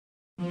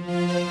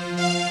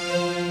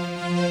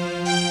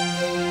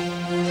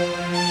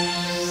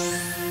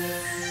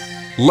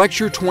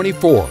Lecture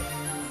 24,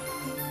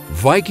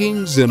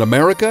 Vikings in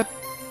America.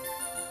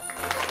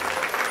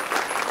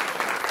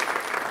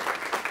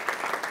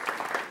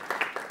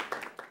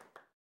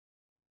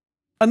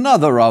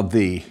 Another of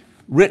the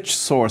rich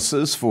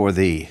sources for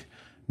the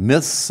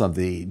myths of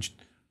the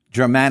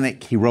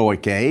Germanic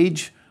heroic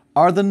age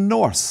are the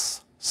Norse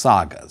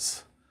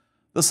sagas,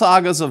 the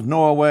sagas of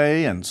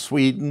Norway and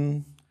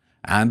Sweden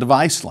and of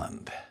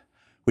Iceland,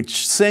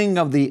 which sing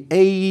of the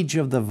age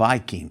of the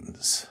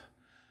Vikings,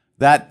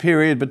 that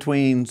period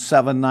between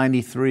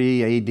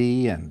 793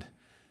 A.D. and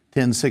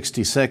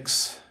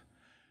 1066,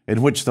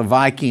 in which the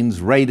Vikings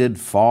raided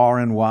far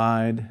and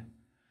wide,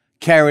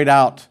 carried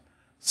out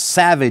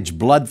savage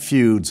blood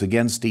feuds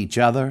against each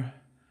other,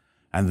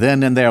 and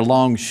then in their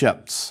long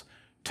ships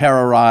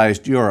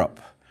terrorized Europe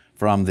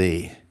from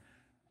the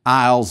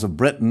Isles of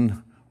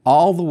Britain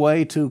all the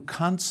way to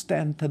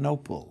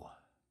Constantinople.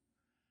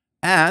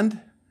 And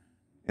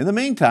in the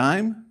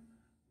meantime,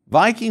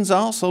 Vikings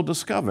also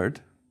discovered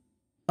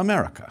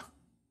America.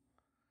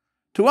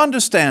 To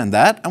understand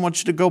that, I want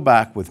you to go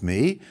back with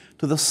me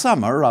to the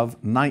summer of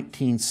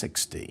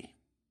 1960.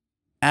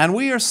 And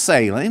we are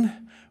sailing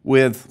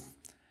with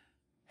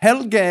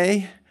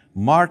Helge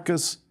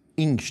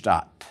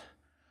Ingstad,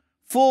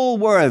 full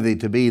worthy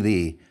to be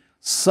the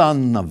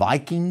son of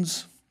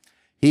Vikings.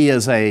 He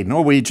is a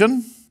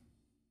Norwegian,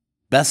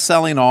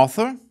 best-selling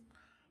author,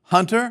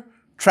 hunter,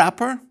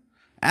 trapper,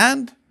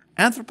 and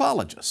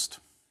anthropologist.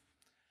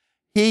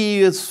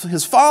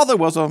 His father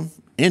was an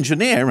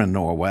engineer in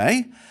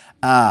Norway,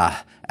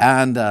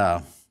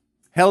 and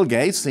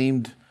Helge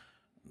seemed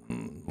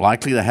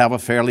likely to have a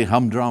fairly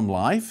humdrum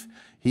life.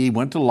 He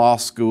went to law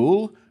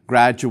school,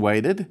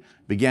 graduated,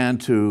 began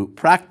to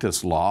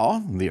practice law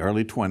in the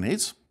early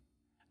 20s,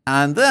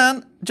 and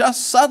then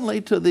just suddenly,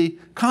 to the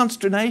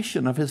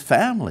consternation of his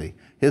family,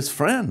 his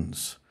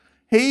friends,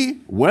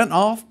 he went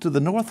off to the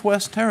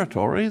Northwest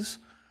Territories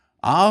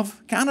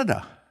of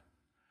Canada,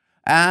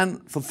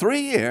 and for 3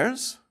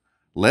 years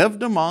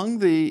lived among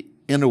the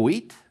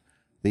Inuit,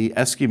 the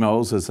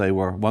Eskimos as they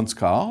were once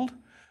called,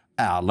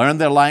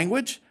 learned their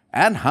language,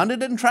 and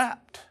hunted and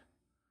trapped,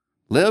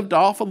 lived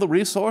off of the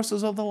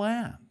resources of the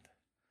land.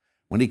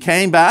 When he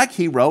came back,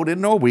 he wrote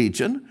in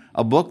Norwegian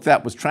a book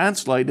that was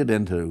translated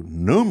into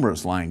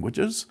numerous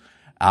languages.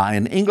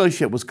 In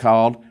English, it was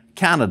called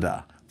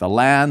Canada, the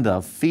Land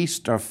of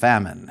Feast or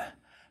Famine.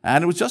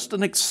 And it was just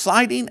an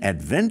exciting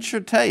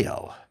adventure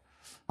tale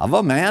of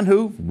a man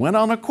who went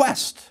on a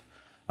quest,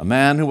 a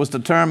man who was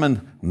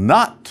determined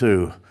not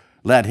to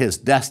let his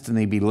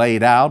destiny be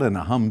laid out in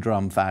a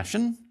humdrum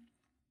fashion,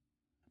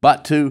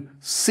 but to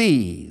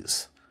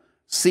seize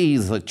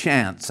the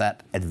chance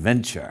at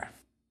adventure,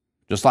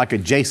 just like a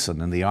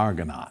Jason in the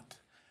Argonaut.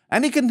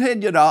 And he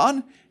continued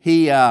on.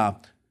 He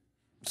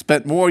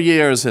spent more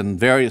years in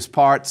various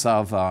parts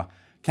of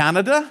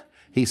Canada.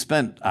 He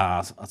spent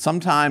some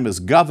time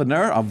as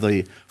governor of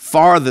the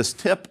farthest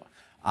tip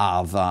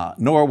of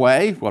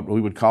Norway, what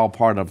we would call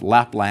part of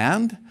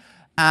Lapland.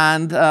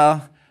 And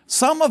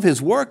some of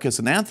his work as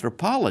an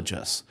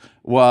anthropologist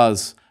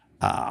was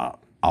of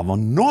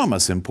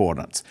enormous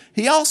importance.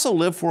 He also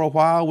lived for a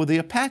while with the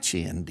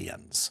Apache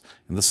Indians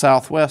in the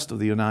southwest of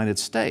the United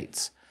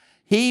States.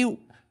 He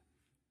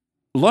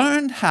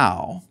learned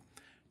how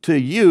to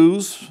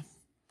use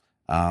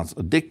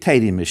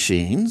dictating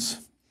machines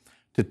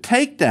to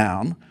take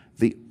down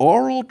the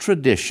oral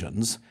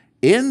traditions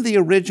in the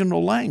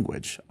original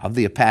language of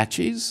the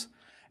Apaches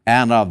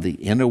and of the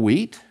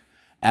Inuit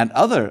and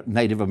other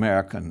Native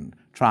American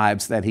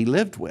tribes that he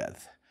lived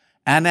with.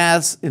 And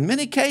as in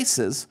many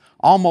cases,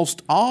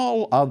 almost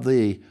all of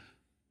the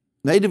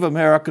Native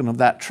American of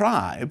that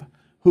tribe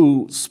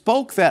who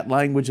spoke that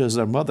language as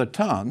their mother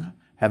tongue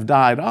have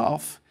died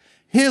off,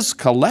 his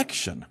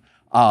collection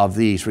of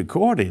these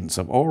recordings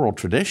of oral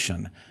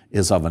tradition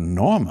is of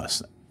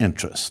enormous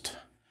interest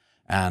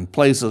and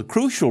plays a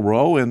crucial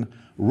role in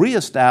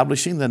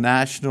reestablishing the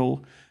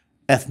national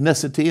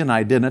ethnicity and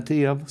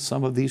identity of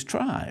some of these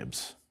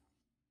tribes.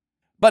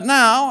 But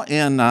now,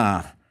 in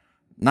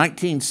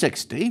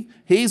 1960,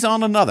 he's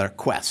on another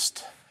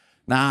quest.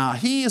 Now,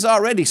 he is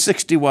already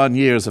 61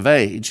 years of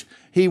age.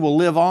 He will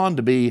live on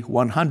to be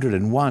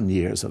 101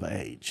 years of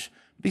age.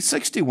 He's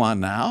 61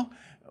 now,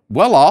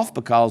 well off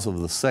because of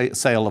the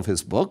sale of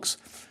his books,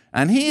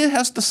 and he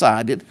has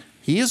decided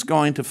he is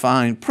going to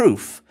find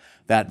proof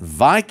that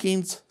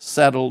Vikings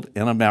settled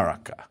in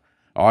America,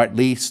 or at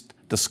least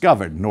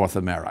discovered North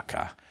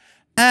America.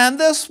 And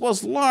this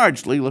was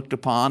largely looked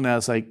upon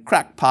as a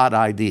crackpot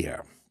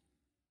idea.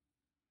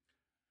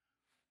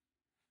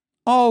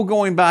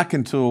 Going back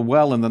into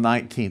well in the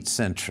 19th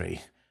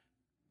century,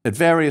 at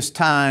various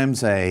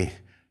times a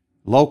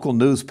local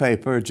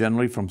newspaper,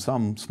 generally from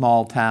some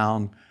small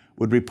town,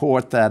 would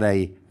report that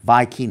a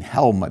Viking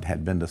helmet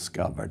had been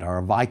discovered, or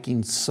a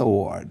Viking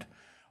sword,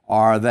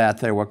 or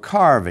that there were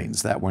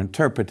carvings that were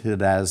interpreted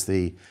as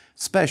the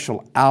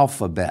special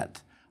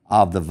alphabet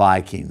of the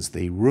Vikings,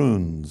 the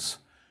runes,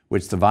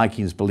 which the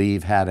Vikings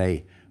believe had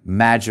a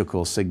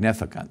magical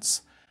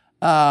significance.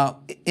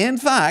 In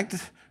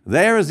fact,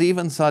 there is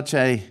even such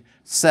a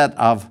set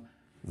of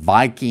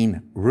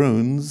Viking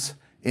runes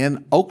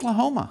in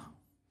Oklahoma.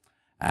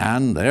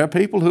 And there are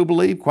people who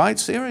believe quite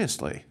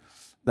seriously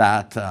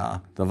that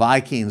the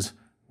Vikings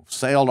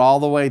sailed all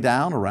the way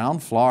down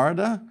around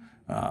Florida,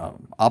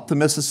 up the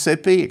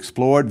Mississippi,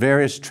 explored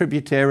various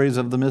tributaries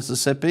of the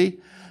Mississippi,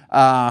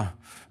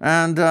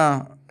 and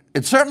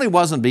it certainly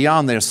wasn't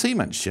beyond their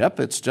seamanship.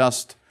 It's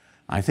just,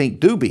 I think,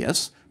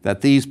 dubious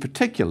that these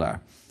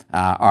particular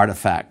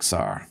artifacts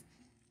are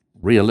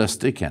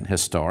realistic and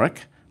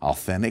historic,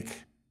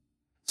 authentic.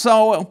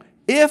 So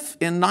if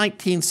in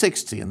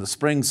 1960, in the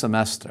spring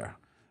semester,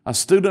 a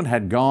student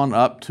had gone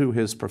up to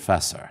his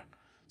professor,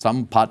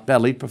 some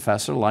pot-bellied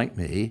professor like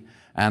me,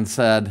 and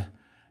said,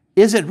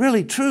 "Is it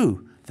really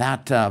true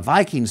that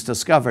Vikings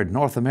discovered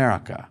North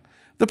America?"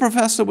 The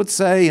professor would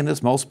say in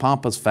his most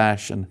pompous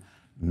fashion,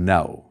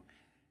 "No,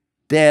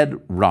 dead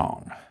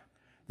wrong.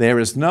 There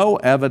is no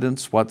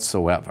evidence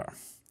whatsoever.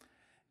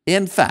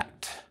 In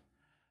fact,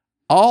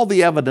 all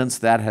the evidence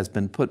that has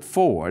been put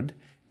forward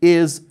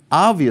is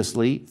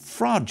obviously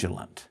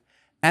fraudulent.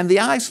 And the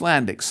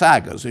Icelandic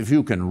sagas, if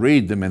you can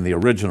read them in the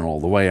original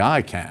the way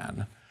I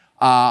can,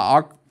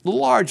 are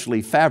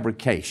largely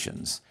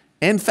fabrications.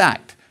 In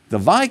fact, the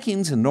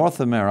Vikings in North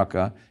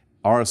America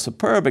are a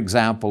superb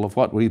example of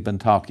what we've been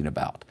talking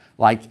about,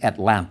 like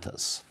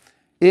Atlantis.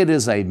 It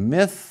is a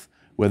myth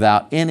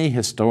without any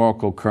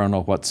historical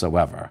kernel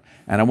whatsoever.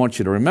 And I want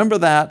you to remember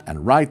that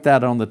and write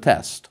that on the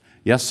test.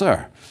 Yes,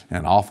 sir.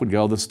 And off would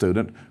go the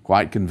student,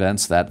 quite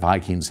convinced that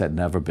Vikings had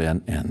never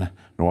been in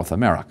North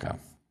America.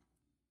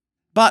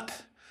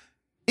 But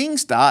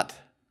Ingstad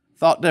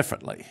thought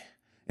differently.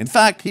 In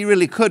fact, he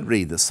really could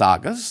read the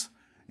sagas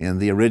in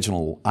the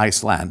original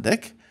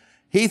Icelandic.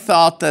 He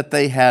thought that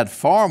they had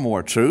far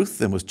more truth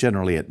than was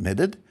generally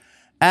admitted,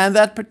 and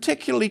that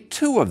particularly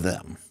two of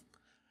them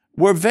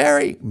were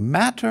very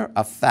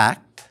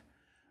matter-of-fact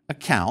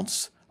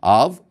accounts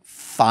of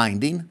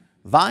finding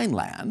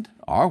Vineland,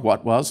 or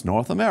what was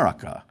North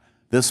America.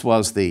 This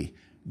was the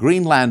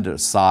Greenlander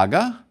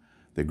Saga,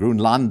 the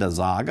Grunlanda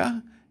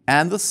Saga,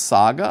 and the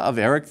Saga of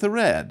Eric the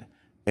Red,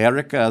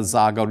 Erika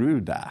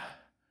Zagaruda.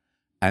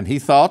 And he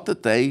thought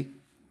that they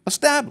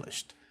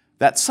established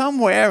that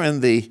somewhere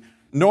in the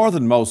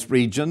northernmost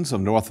regions of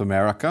North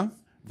America,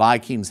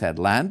 Vikings had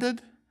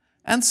landed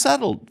and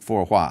settled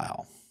for a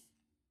while.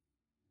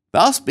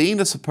 Thus,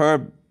 being a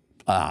superb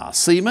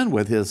seaman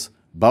with his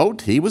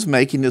boat, he was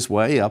making his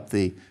way up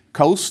the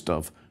coast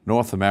of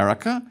North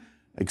America,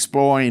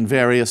 exploring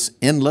various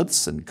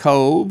inlets and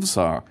coves,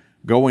 or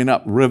going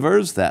up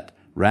rivers that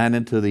ran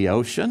into the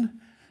ocean.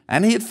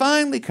 And he had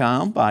finally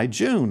come, by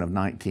June of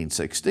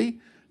 1960,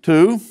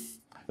 to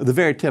the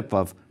very tip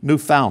of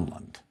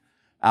Newfoundland,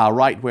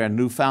 right where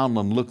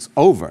Newfoundland looks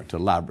over to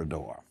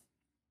Labrador.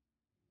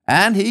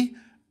 And he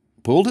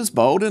pulled his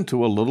boat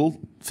into a little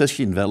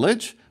fishing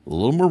village, a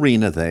little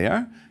marina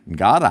there, and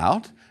got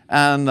out.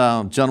 And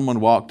a gentleman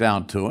walked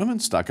down to him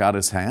and stuck out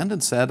his hand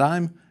and said,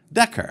 "I'm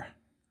Decker."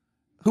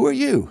 "Who are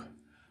you?"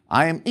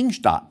 "I am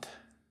Ingstad."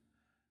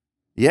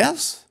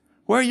 "Yes?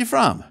 Where are you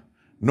from?"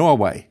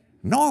 "Norway."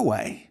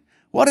 "Norway?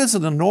 What is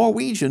it a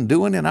Norwegian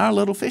doing in our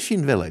little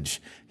fishing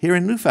village here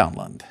in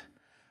Newfoundland?"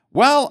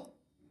 "Well,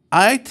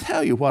 I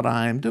tell you what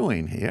I am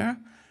doing here.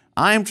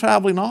 I am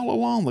traveling all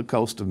along the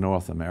coast of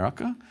North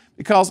America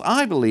because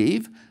I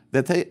believe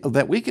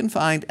that we can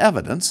find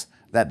evidence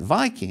that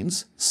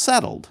Vikings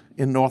settled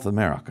in North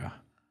America."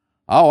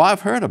 "Oh,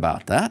 I've heard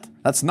about that.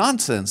 That's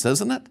nonsense,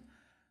 isn't it?"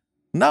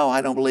 "No,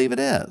 I don't believe it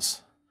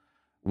is."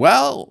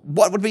 "Well,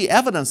 what would be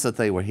evidence that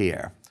they were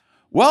here?"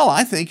 "Well,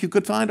 I think you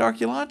could find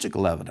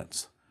archaeological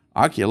evidence."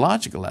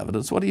 "Archaeological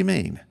evidence? What do you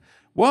mean?"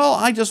 "Well,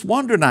 I just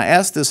wonder, and I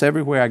ask this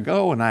everywhere I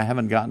go, and I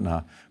haven't gotten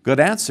a good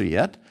answer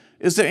yet.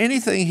 Is there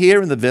anything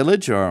here in the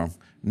village or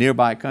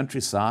nearby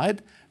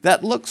countryside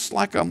that looks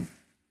like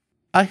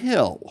a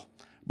hill,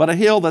 but a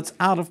hill that's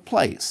out of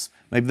place?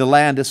 Maybe the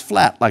land is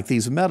flat like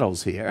these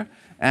meadows here,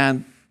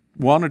 and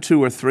one or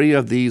two or three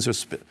of these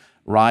are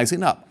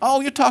rising up." "Oh,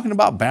 you're talking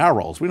about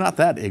barrels. We're not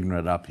that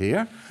ignorant up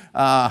here."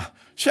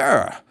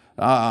 "Sure.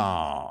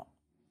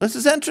 This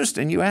is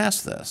interesting you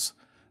ask this.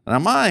 Now,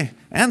 my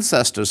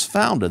ancestors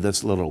founded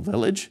this little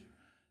village.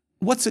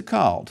 What's it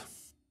called?"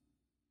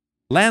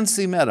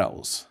 "Lancy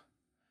Meadows."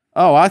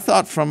 "Oh, I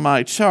thought from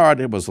my chart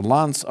it was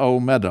Lance aux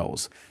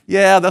Meadows."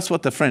 "Yeah, that's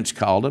what the French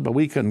called it, but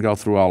we couldn't go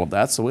through all of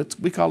that, so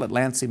we call it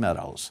Lancy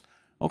Meadows."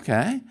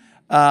 "Okay.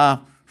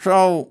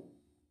 So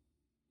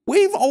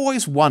we've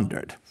always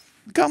wondered.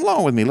 Come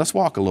along with me. Let's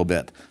walk a little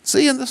bit.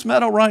 See in this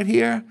meadow right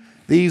here,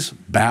 these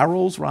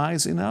barrels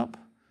rising up?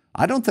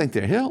 I don't think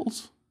they're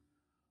hills."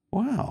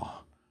 "Wow,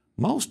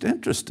 most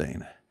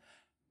interesting.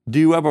 Do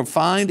you ever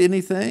find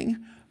anything?"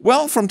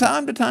 "Well, from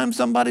time to time,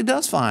 somebody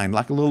does find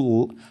like a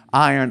little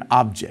iron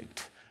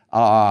object.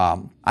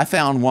 I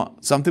found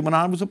something when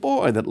I was a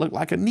boy that looked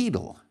like a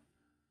needle."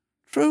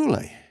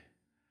 "Truly?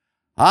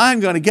 I'm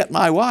going to get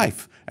my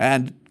wife.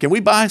 And can we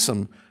buy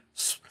some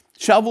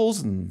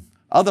shovels and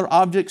other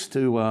objects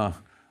to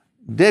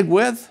dig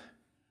with?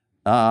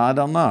 I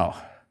don't know.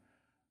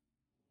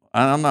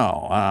 I don't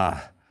know.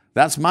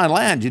 That's my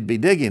land you'd be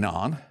digging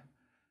on.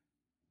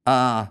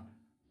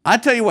 I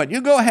tell you what,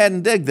 you go ahead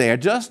and dig there.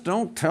 Just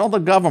don't tell the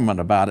government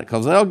about it,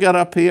 because they'll get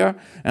up here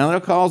and they'll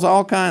cause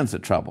all kinds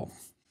of trouble.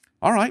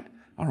 All right,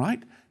 all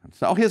right.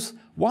 So his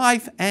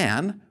wife,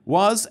 Anne,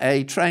 was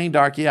a trained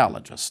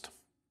archaeologist.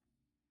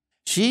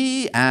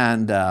 She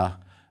and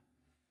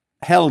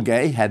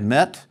Helge had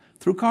met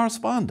through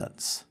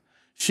correspondence.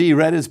 She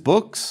read his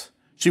books.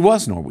 She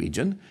was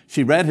Norwegian.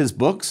 She read his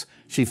books.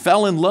 She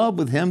fell in love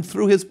with him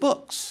through his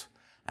books.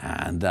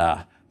 And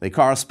they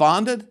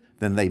corresponded.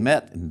 Then they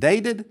met and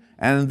dated.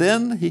 And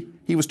then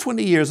he was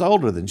 20 years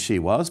older than she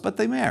was, but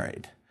they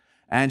married.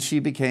 And she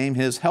became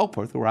his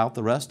helper throughout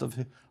the rest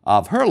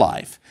of her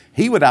life.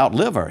 He would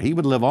outlive her. He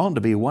would live on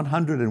to be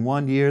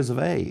 101 years of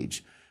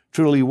age,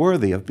 truly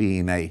worthy of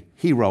being a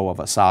hero of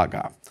a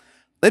saga.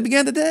 They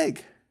began to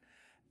dig.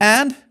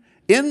 And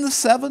in the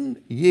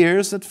 7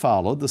 years that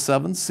followed, the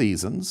 7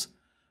 seasons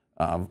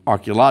of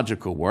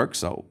archaeological work,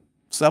 so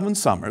 7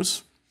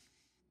 summers,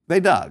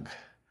 they dug.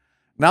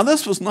 Now,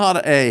 this was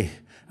not an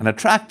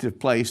attractive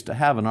place to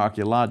have an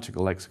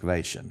archaeological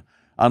excavation,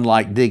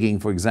 unlike digging,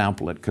 for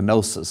example, at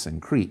Knossos in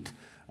Crete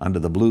under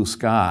the blue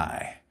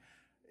sky.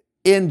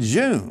 In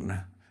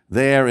June,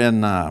 there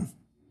in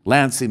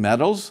Lancy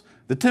Meadows,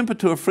 the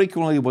temperature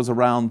frequently was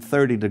around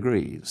 30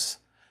 degrees.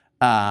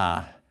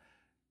 The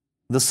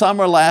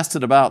summer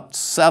lasted about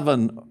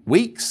 7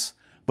 weeks,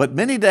 but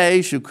many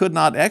days you could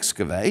not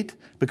excavate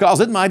because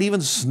it might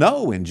even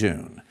snow in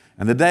June.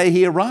 And the day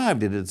he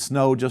arrived, it had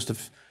snowed just a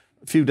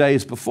few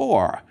days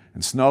before,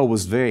 and snow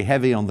was very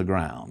heavy on the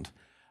ground.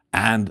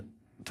 And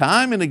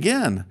time and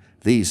again,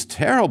 these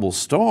terrible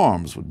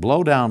storms would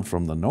blow down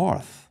from the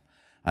north.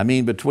 I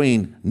mean,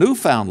 between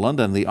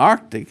Newfoundland and the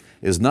Arctic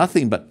is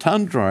nothing but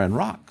tundra and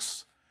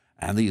rocks.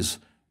 And these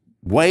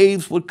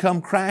waves would come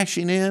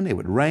crashing in. It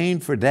would rain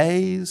for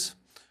days.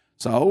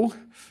 So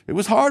it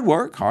was hard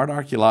work, hard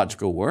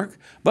archaeological work.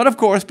 But of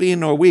course, being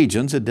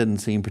Norwegians, it didn't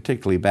seem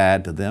particularly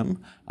bad to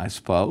them, I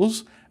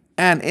suppose.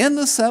 And in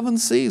the 7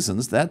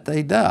 seasons that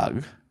they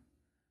dug,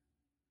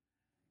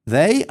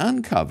 they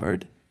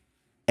uncovered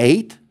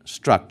 8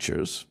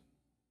 structures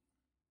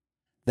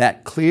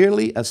that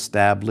clearly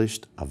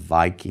established a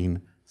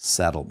Viking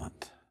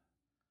settlement.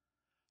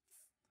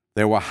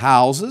 There were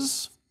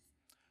houses.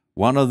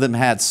 One of them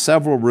had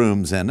several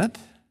rooms in it.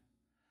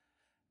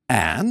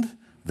 And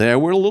there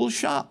were little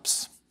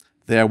shops.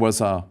 There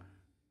was a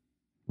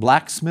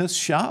blacksmith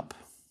shop.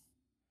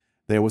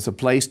 There was a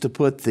place to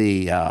put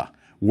the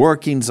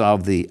workings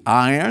of the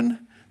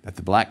iron that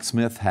the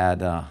blacksmith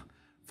had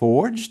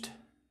forged.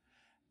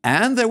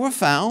 And there were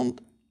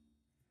found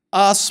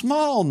a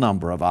small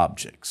number of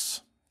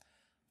objects.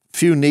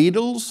 Few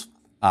needles,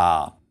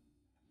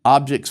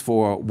 objects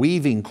for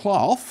weaving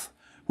cloth,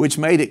 which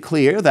made it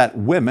clear that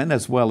women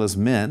as well as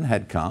men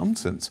had come,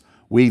 since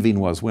weaving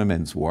was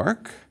women's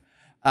work.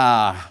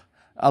 A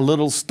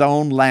little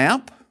stone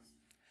lamp,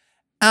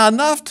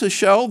 enough to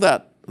show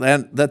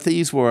that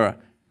these were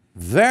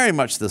very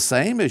much the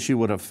same as you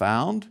would have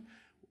found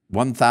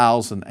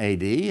 1000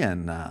 AD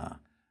in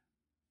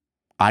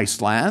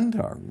Iceland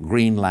or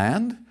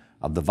Greenland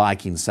of the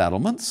Viking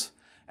settlements,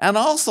 and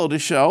also to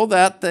show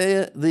that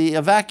the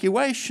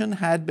evacuation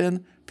had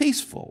been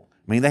peaceful.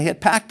 I mean, they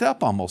had packed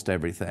up almost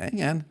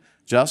everything and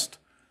just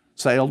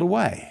sailed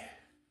away.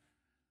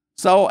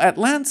 So at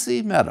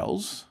Lancy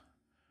Meadows,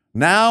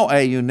 now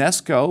a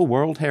UNESCO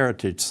World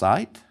Heritage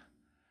Site,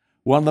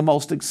 one of the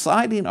most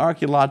exciting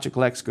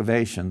archaeological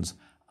excavations,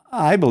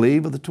 I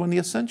believe, of the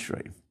 20th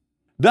century,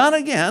 done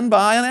again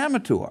by an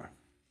amateur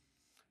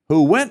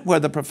who went where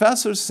the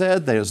professors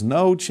said there's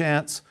no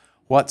chance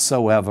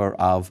whatsoever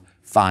of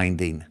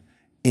finding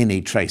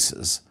any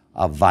traces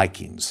of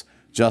Vikings,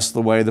 just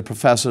the way the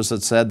professors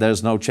had said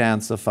there's no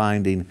chance of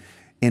finding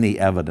any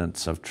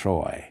evidence of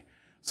Troy.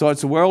 So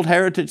it's a World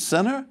Heritage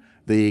Center.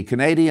 The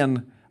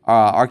Canadian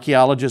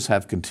archaeologists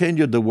have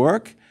continued the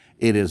work.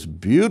 It is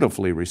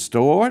beautifully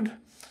restored.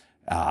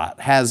 It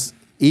has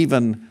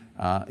even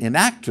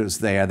enactors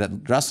there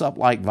that dress up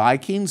like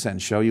Vikings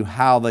and show you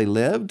how they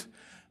lived.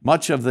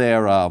 Much of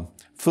their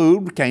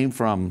food came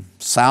from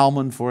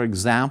salmon, for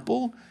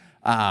example,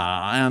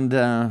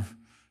 and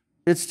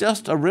it's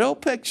just a real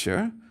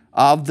picture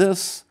of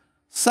this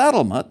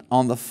settlement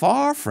on the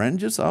far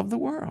fringes of the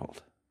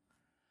world.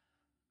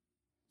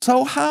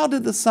 So how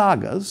did the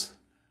sagas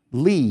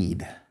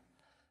lead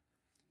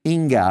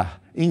Helge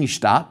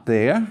Ingstad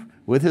there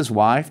with his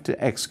wife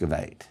to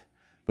excavate?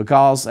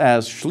 Because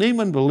as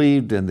Schliemann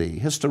believed in the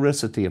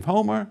historicity of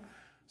Homer,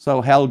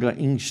 so Helge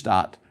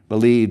Ingstad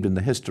believed in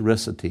the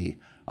historicity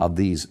of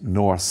these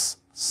Norse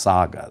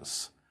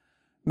sagas.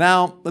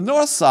 Now, the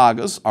Norse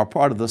sagas are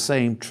part of the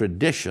same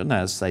tradition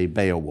as, say,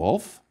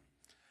 Beowulf.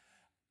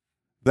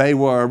 They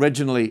were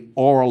originally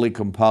orally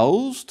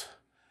composed,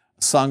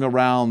 sung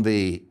around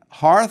the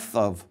hearth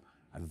of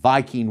a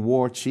Viking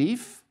war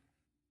chief.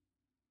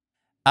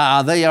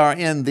 They are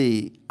in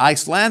the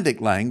Icelandic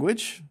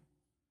language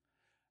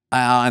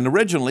and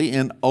originally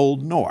in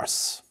Old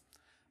Norse.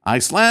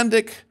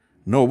 Icelandic,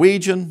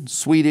 Norwegian,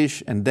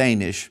 Swedish, and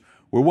Danish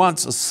were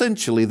once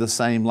essentially the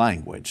same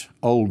language,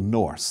 Old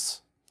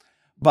Norse.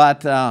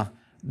 But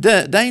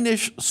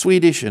Danish,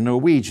 Swedish, and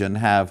Norwegian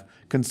have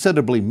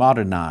considerably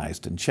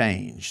modernized and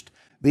changed.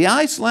 The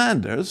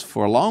Icelanders,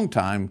 for a long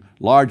time,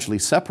 largely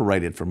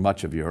separated from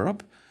much of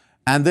Europe,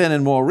 and then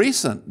in more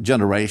recent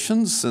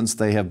generations, since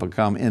they have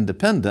become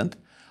independent,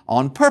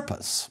 on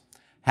purpose,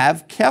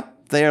 have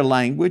kept their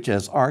language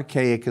as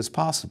archaic as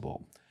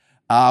possible.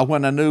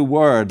 When a new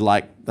word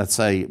like, let's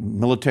say,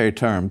 military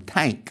term,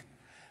 tank,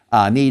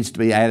 needs to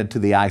be added to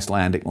the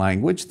Icelandic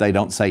language, they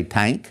don't say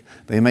tank,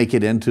 they make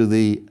it into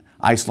the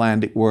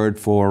Icelandic word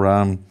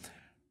for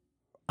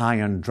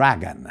iron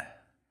dragon.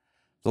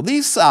 So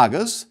these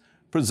sagas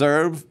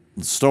preserve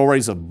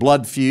stories of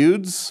blood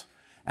feuds,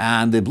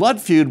 and the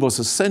blood feud was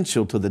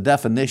essential to the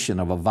definition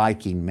of a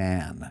Viking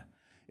man.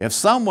 If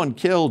someone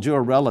killed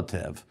your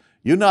relative,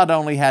 you not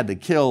only had to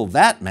kill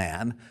that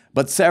man,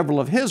 but several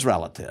of his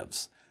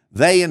relatives.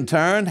 They, in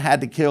turn,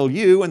 had to kill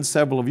you and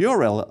several of your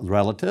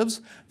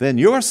relatives. Then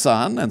your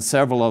son and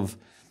several of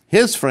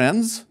his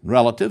friends,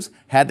 relatives,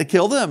 had to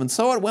kill them, and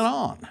so it went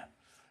on.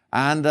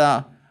 And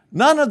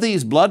none of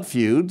these blood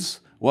feuds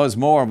was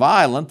more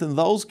violent than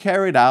those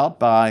carried out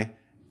by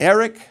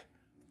Eric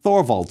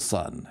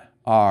Thorvaldsson,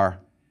 or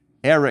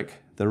Eric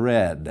the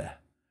Red,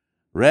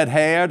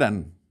 red-haired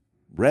and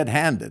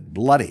red-handed,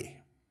 bloody.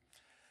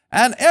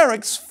 And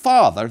Eric's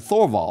father,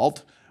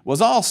 Thorvald, was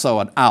also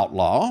an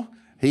outlaw.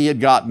 He had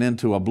gotten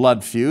into a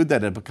blood feud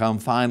that had become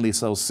finally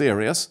so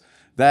serious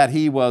that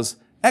he was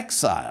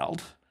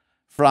exiled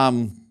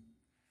from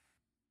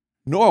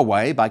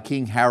Norway by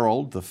King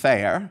Harald the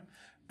Fair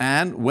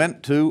and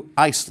went to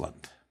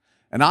Iceland.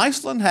 And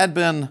Iceland had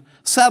been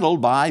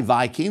settled by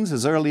Vikings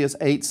as early as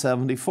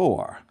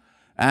 874.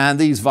 And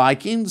these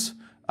Vikings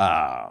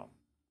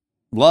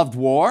loved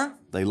war,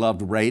 they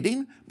loved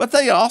raiding, but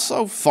they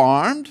also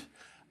farmed,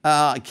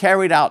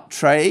 carried out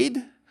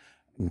trade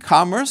and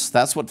commerce.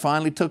 That's what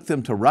finally took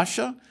them to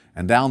Russia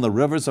and down the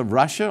rivers of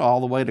Russia all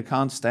the way to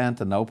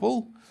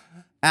Constantinople.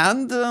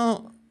 And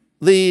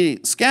the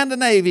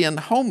Scandinavian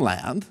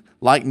homeland,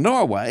 like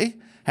Norway,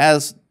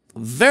 has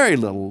very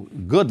little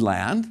good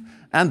land,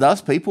 and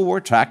thus people were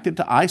attracted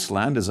to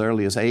Iceland as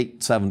early as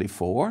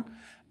 874.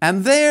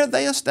 And there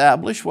they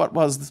established what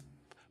was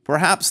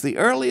perhaps the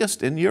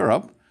earliest in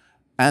Europe,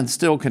 and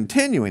still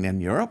continuing in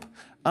Europe,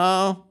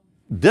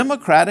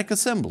 democratic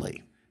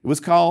assembly. It was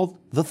called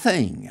the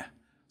Thing.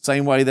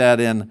 Same way that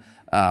in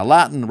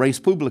Latin, res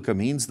publica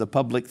means the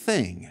public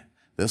thing.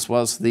 This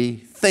was the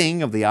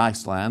thing of the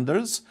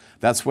Icelanders.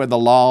 That's where the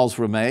laws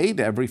were made,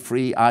 every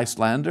free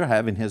Icelander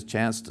having his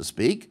chance to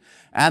speak.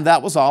 And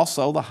that was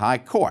also the high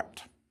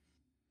court.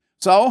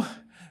 So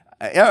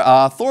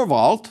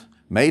Thorvald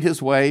made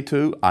his way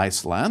to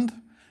Iceland,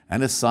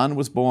 and his son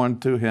was born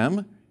to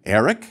him,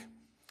 Eric.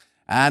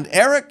 And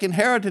Eric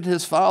inherited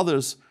his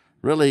father's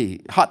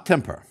really hot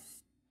temper.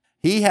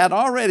 He had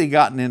already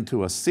gotten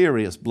into a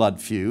serious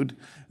blood feud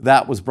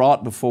that was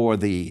brought before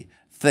the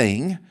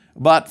Thing,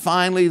 but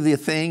finally the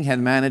Thing had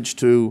managed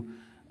to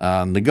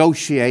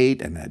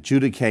negotiate and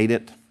adjudicate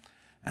it.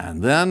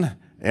 And then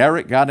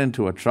Eric got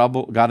into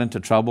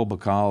trouble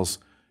because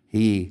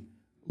he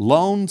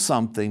loaned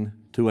something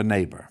to a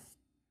neighbor.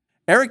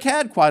 Eric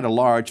had quite a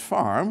large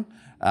farm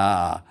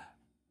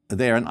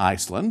there in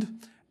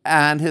Iceland,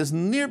 and his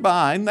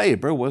nearby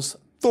neighbor was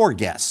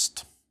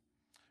Thorgest.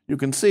 You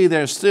can see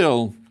they're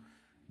still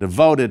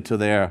devoted to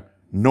their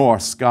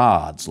Norse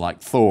gods,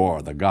 like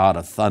Thor, the god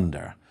of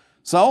thunder.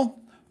 So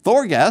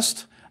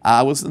Thorgest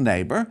was the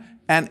neighbor,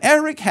 and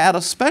Eric had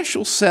a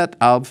special set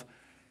of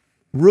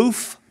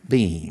roof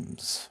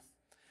beams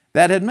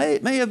that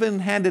may have been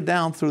handed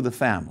down through the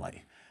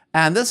family.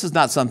 And this is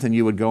not something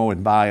you would go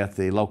and buy at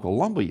the local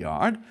lumber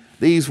yard.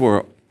 These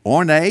were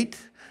ornate,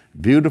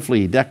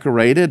 beautifully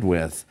decorated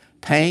with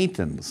paint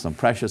and some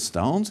precious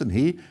stones, and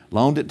he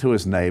loaned it to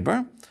his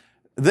neighbor.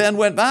 Then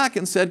went back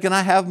and said, "Can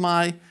I have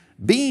my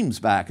beams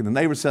back?" And the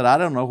neighbor said, "I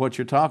don't know what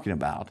you're talking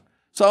about."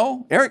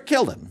 So Eric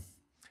killed him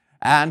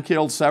and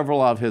killed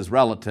several of his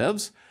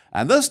relatives.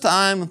 And this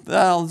time,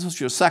 well, this was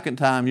your second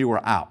time you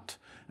were out.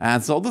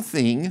 And so the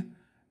Thing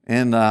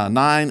in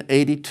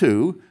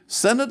 982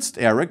 sentenced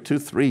Eric to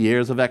 3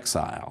 years of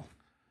exile.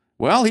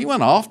 Well, he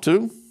went off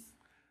to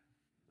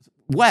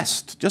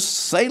west, just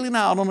sailing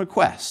out on a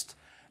quest.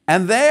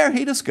 And there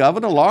he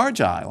discovered a large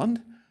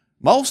island,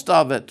 most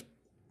of it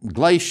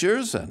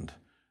glaciers and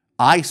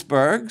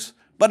icebergs.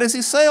 But as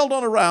he sailed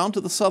on around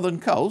to the southern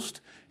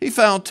coast, he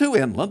found 2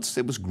 inlets.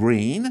 It was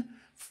green.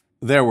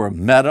 There were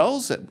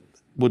meadows that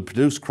would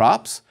produce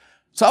crops.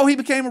 So he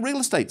became a real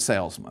estate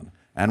salesman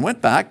and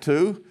went back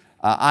to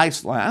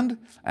Iceland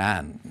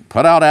and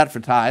put out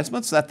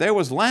advertisements that there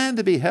was land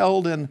to be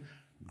held in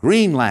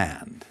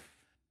Greenland.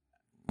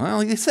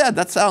 Well, he said,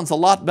 that sounds a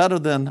lot better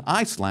than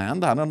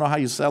Iceland. I don't know how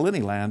you sell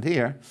any land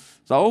here.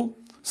 So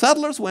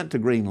settlers went to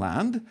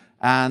Greenland,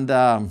 and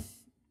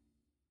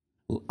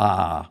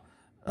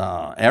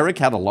Eric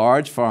had a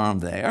large farm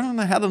there, and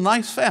they had a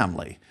nice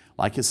family,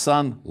 like his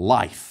son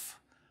Leif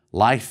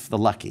the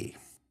Lucky.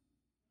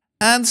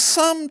 And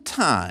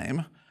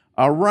sometime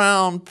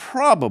around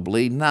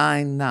probably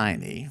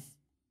 990,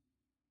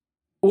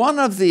 one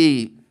of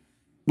the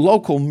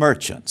local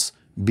merchants,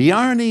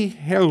 Bjarni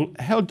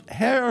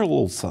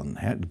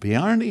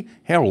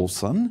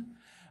Haraldsson,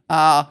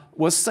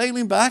 was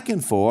sailing back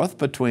and forth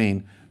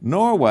between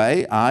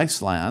Norway,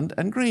 Iceland,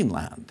 and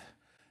Greenland.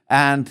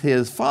 And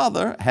his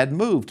father had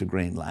moved to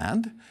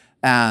Greenland,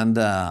 and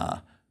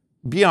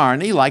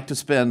Bjarni liked to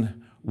spend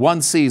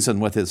one season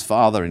with his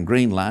father in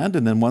Greenland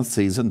and then one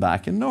season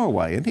back in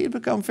Norway, and he had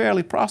become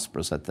fairly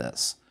prosperous at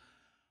this.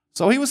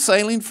 So he was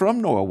sailing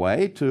from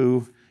Norway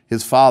to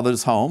his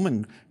father's home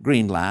in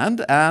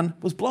Greenland and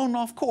was blown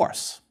off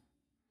course.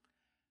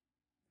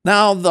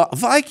 Now, the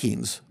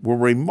Vikings were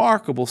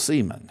remarkable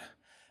seamen,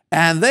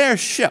 and their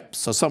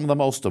ships are some of the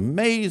most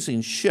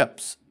amazing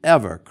ships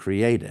ever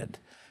created.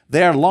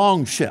 They're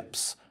long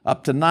ships,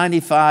 up to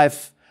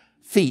 95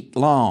 feet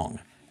long,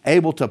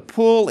 able to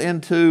pull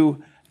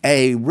into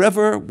a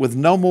river with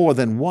no more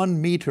than 1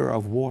 meter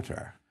of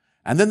water.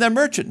 And then they're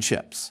merchant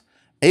ships,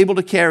 able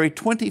to carry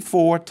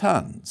 24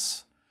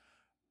 tons.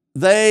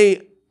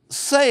 They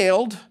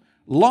sailed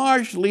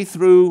largely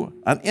through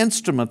an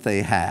instrument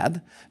they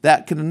had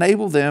that could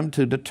enable them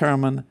to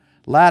determine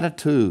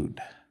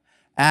latitude.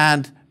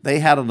 And they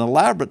had an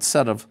elaborate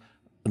set of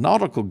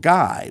nautical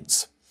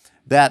guides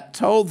that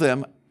told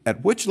them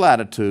at which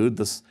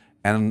latitude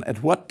and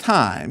at what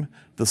time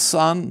the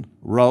sun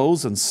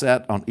rose and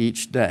set on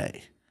each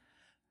day.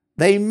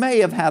 They may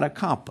have had a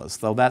compass,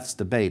 though that's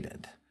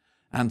debated.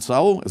 And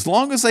so, as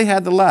long as they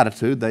had the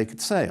latitude, they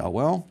could sail.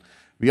 Well,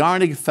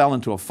 Bjarni fell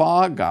into a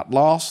fog, got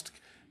lost,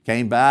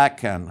 came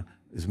back, and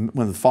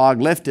when the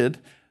fog lifted,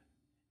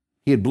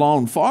 he had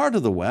blown far to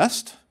the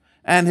west,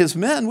 and his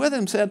men with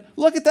him said,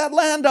 "Look at that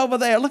land over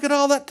there. Look at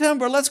all that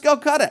timber. Let's go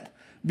cut it."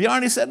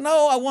 Bjarni said,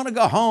 "No, I want to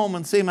go home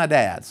and see my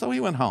dad." So he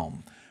went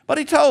home. But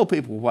he told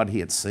people what he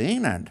had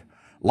seen, and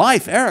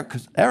Leif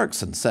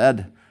Erikson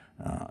said,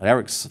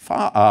 Eric's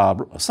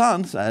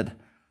son said,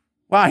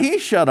 "Well, he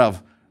should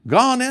have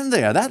gone in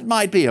there. That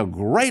might be a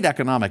great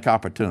economic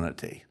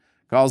opportunity,"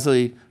 because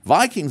the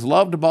Vikings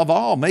loved above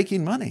all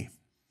making money.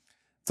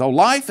 So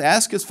Leif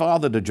asked his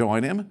father to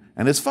join him,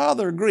 and his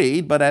father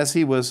agreed, but as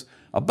he was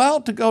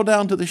about to go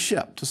down to the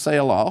ship to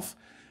sail off,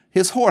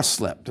 his horse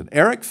slipped, and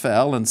Eric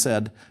fell and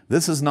said,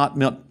 "This is not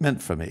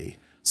meant for me."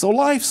 So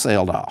Leif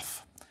sailed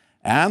off,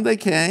 and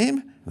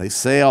they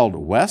sailed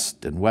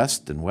west and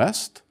west and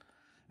west,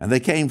 and they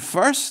came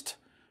first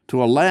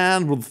to a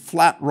land with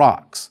flat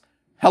rocks,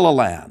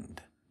 Helleland,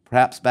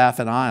 perhaps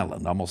Baffin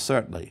Island, almost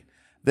certainly.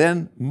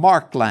 Then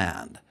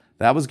Markland,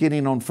 that was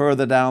getting on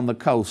further down the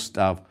coast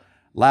of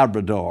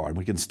Labrador, and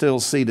we can still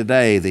see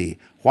today the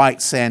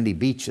white sandy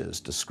beaches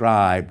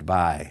described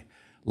by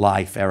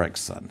Leif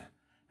Erikson.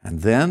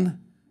 And then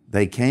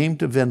they came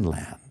to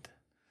Vinland.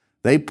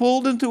 They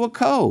pulled into a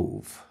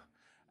cove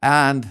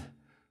and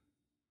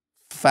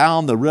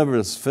found the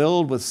rivers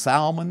filled with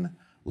salmon,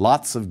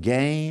 lots of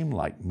game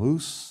like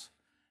moose.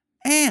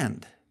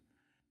 And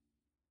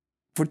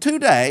for 2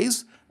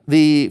 days,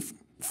 the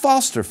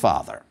foster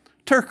father,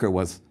 Turker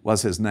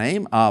was his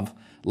name, of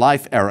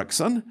Leif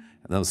Erikson,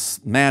 the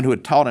man who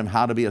had taught him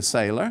how to be a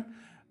sailor,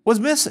 was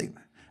missing.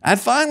 And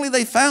finally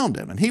they found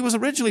him, and he was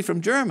originally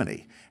from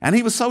Germany. And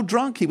he was so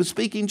drunk he was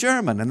speaking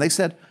German. And they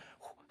said,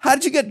 "How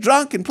did you get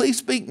drunk? And please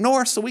speak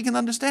Norse so we can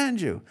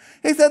understand you."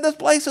 He said, "This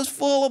place is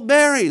full of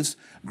berries,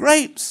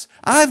 grapes.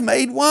 I've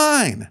made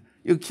wine."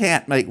 "You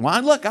can't make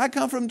wine. Look, I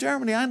come from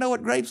Germany. I know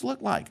what grapes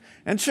look like."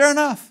 And sure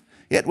enough,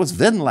 it was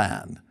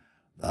Vinland,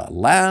 the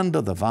land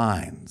of the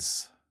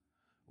vines.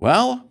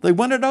 Well, they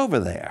wintered over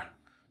there,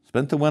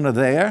 spent the winter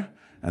there,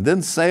 and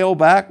then sailed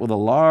back with a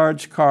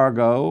large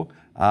cargo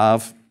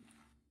of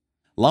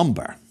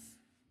lumber,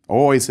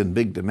 always in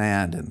big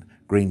demand in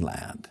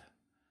Greenland.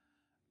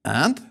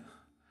 And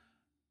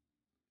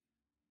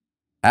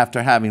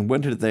after having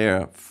wintered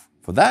there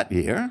for that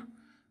year,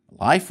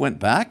 Leif went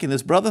back, and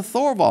his brother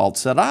Thorvald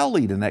said, "I'll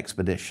lead an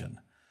expedition."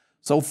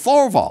 So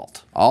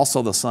Thorvald,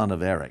 also the son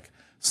of Eric,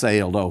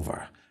 sailed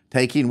over,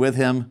 taking with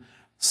him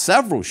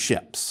several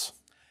ships.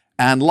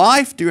 And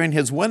Leif, during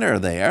his winter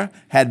there,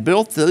 had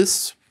built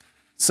this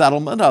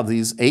settlement of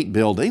these 8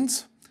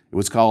 buildings. It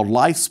was called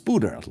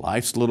Leifsbuder,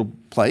 Leif's little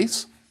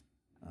place.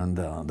 And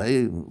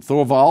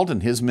Thorvald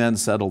and his men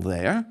settled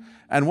there.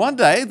 And one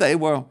day they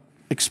were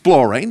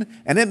exploring,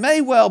 and it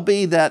may well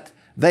be that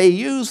they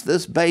used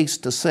this base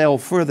to sail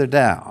further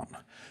down,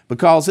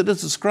 because it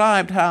is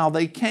described how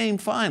they came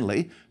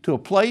finally to a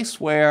place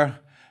where,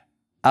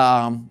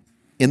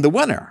 in the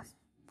winter,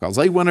 because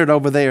they wintered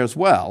over there as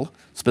well,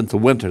 spent the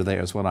winter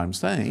there is what I'm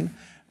saying,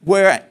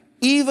 where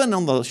even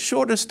on the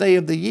shortest day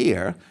of the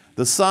year,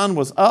 the sun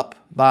was up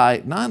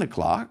by 9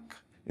 o'clock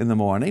in the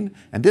morning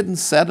and didn't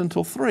set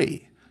until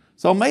 3.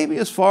 So maybe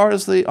as far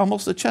as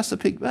almost the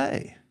Chesapeake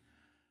Bay.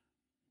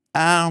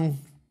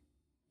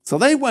 So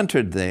they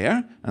wintered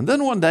there, and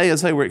then one day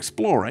as they were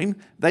exploring,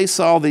 they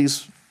saw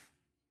these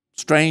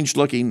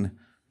strange-looking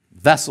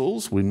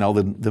vessels. We know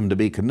them to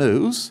be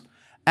canoes,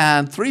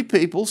 and 3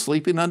 people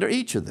sleeping under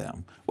each of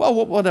them. Well,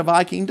 what would a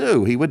Viking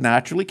do? He would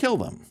naturally kill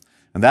them.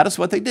 And that is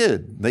what they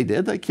did.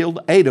 They killed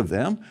 8 of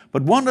them,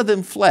 but 1 of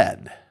them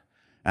fled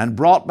and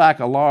brought back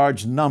a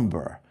large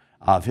number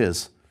of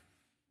his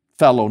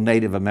fellow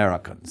Native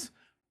Americans,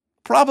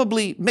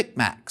 probably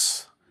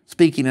Micmacs,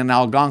 speaking an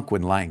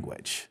Algonquin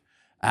language.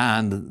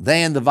 And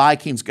they and the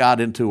Vikings got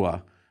into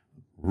a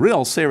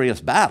real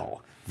serious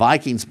battle.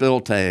 Vikings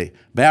built a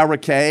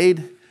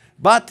barricade,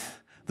 but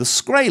the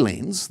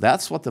Skraelings,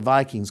 that's what the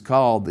Vikings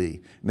called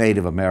the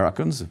Native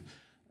Americans.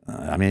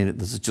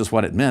 This is just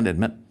what it meant. It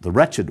meant the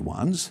wretched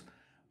ones.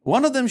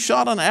 One of them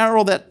shot an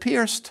arrow that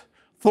pierced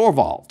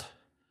Thorvald,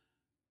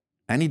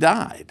 and he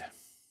died.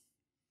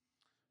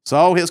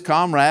 So his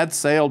comrades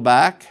sailed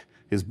back.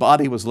 His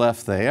body was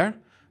left there.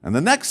 And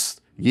the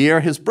next year,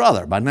 his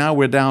brother, by now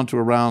we're down to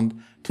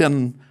around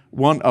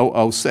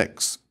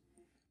 1006.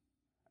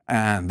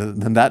 And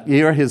then that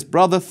year, his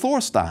brother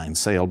Thorstein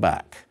sailed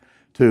back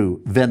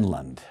to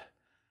Vinland.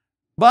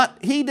 But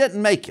he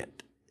didn't make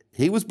it.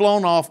 He was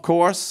blown off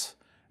course,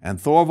 and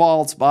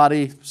Thorvald's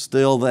body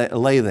still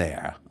lay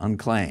there,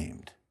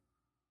 unclaimed.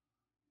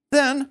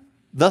 Then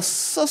the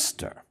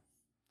sister,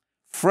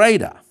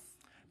 Freda.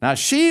 Now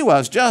she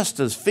was just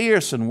as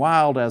fierce and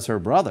wild as her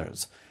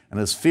brothers, and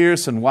as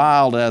fierce and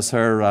wild as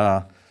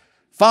her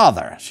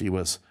father. She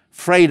was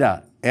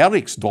Freda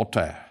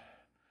Eriksdotter.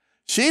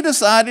 She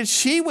decided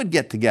she would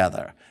get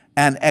together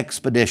an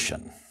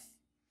expedition.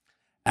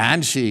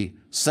 And she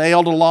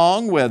sailed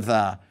along with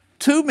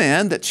 2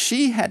 men that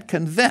she had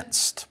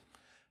convinced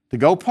to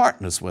go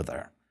partners with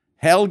her,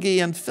 Helge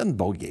and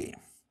Finnbogi.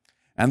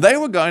 And they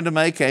were going to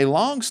make a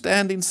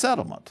long-standing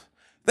settlement.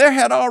 There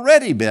had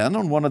already been,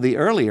 on one of the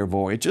earlier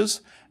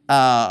voyages,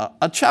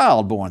 a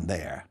child born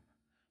there,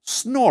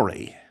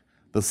 Snorri,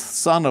 the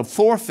son of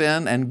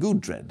Thorfinn and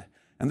Gudrid.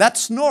 And that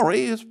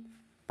Snorri is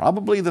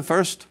probably the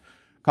first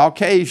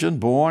Caucasian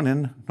born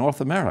in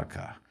North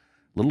America,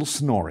 little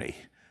Snorri.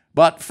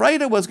 But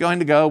Freda was going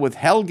to go with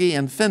Helge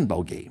and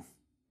Finnbogi.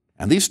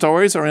 And these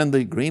stories are in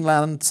the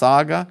Greenland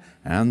Saga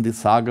and the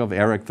Saga of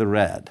Eric the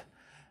Red.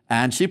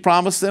 And she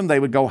promised them they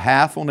would go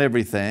half on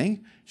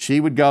everything. She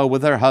would go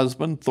with her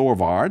husband,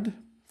 Thorvard,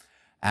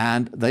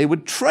 and they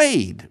would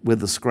trade with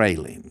the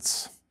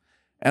Skraelings.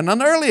 And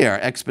an earlier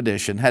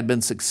expedition had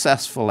been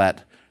successful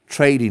at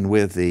trading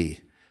with the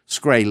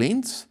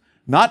Skraelings,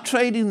 not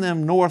trading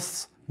them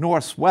Norse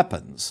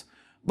weapons,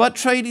 but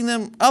trading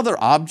them other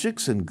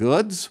objects and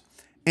goods,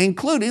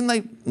 including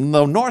the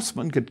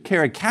Norsemen could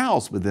carry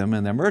cows with them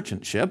in their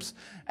merchant ships,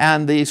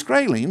 and the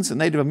Skraelings, the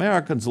Native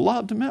Americans,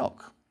 loved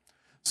milk.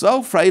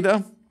 So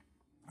Freda,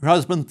 her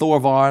husband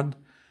Thorvard,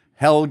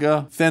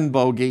 Helga,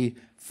 Finnbogi,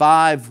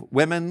 5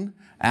 women,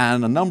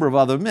 and a number of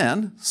other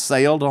men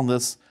sailed on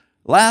this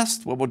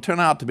last, what would turn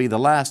out to be the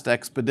last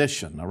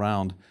expedition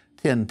around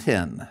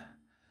 1010.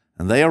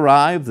 And they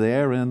arrived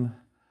there in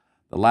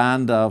the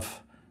land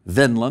of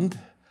Vinland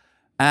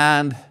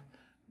and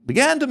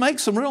began to make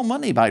some real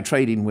money by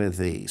trading with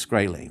the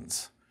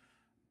Skraelings.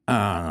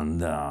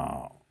 And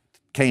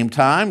came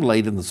time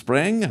late in the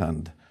spring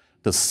and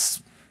to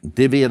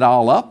divvy it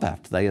all up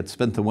after they had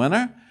spent the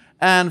winter.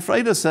 And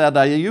Freda said,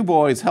 you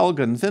boys,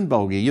 Helga and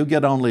Finnbogi, you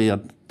get only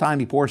a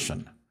tiny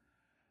portion.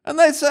 And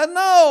they said,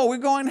 no, we're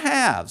going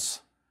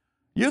halves.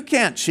 You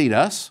can't cheat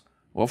us.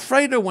 Well,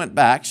 Freda went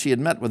back. She had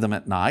met with them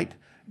at night,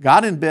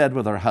 got in bed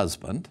with her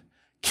husband,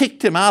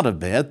 kicked him out of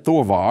bed,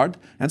 Thorvard,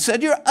 and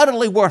said, you're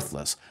utterly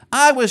worthless.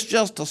 I was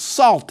just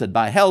assaulted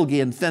by Helge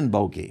and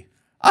Finnbogi.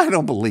 I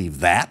don't believe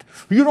that.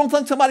 You don't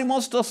think somebody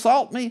wants to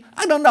assault me?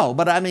 I don't know,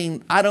 but I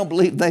don't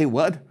believe they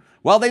would.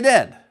 Well, they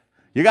did.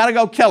 You got to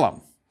go kill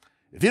them.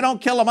 If you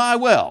don't kill them, I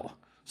will.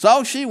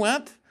 So she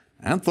went,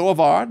 and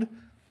Thorvard,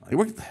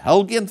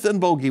 Helge and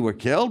Finnbogi were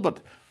killed, but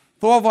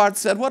Thorvard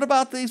said, what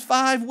about these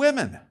 5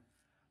 women?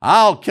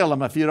 I'll kill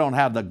them if you don't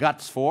have the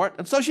guts for it.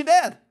 And so she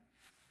did.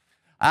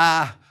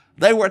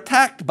 They were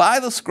attacked by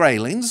the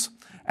Skraelings,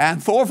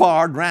 and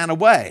Thorvard ran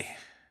away.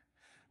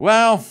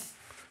 Well,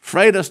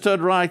 Freda stood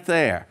right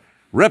there,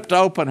 ripped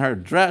open her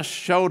dress,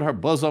 showed her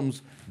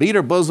bosoms, beat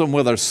her bosom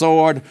with her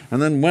sword,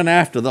 and then went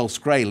after those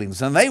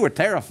Skraelings. And they were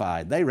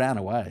terrified. They ran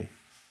away.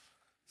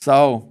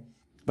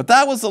 But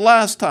that was the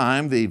last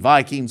time the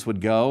Vikings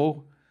would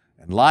go,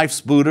 and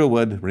Leifsbudir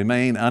would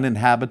remain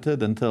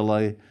uninhabited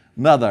until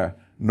another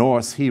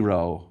Norse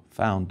hero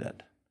found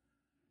it.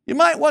 You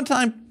might one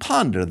time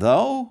ponder,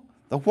 though,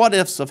 the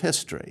what-ifs of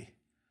history.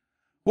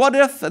 What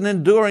if an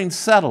enduring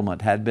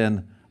settlement had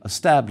been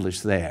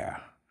established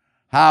there?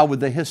 How would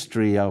the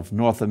history of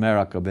North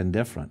America have been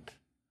different?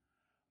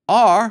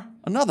 Or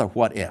another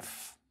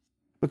what-if.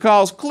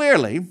 Because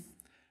clearly,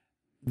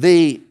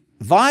 the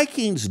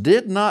Vikings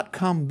did not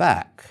come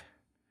back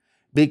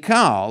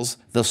because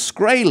the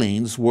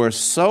Skraelings were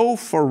so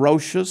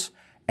ferocious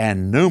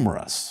and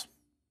numerous.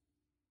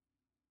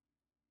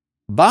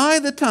 By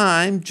the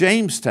time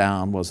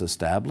Jamestown was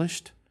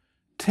established,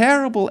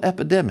 terrible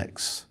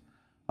epidemics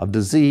of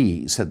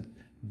disease had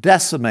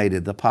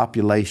decimated the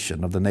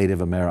population of the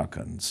Native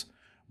Americans,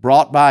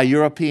 brought by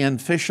European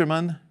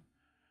fishermen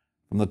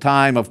from the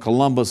time of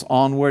Columbus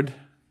onward.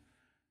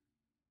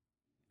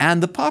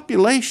 And the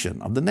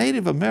population of the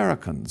Native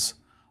Americans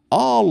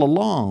all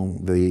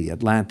along the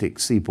Atlantic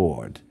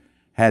seaboard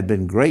had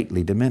been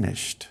greatly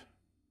diminished.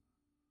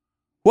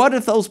 What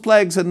if those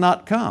plagues had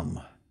not come?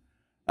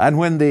 And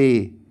when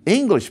the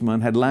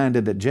Englishmen had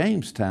landed at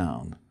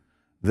Jamestown,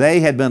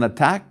 they had been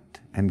attacked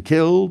and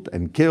killed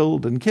and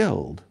killed and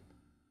killed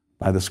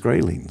by the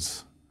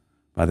Skraelings,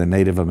 by the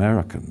Native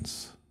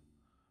Americans.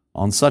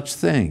 On such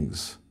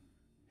things,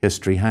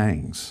 history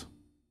hangs.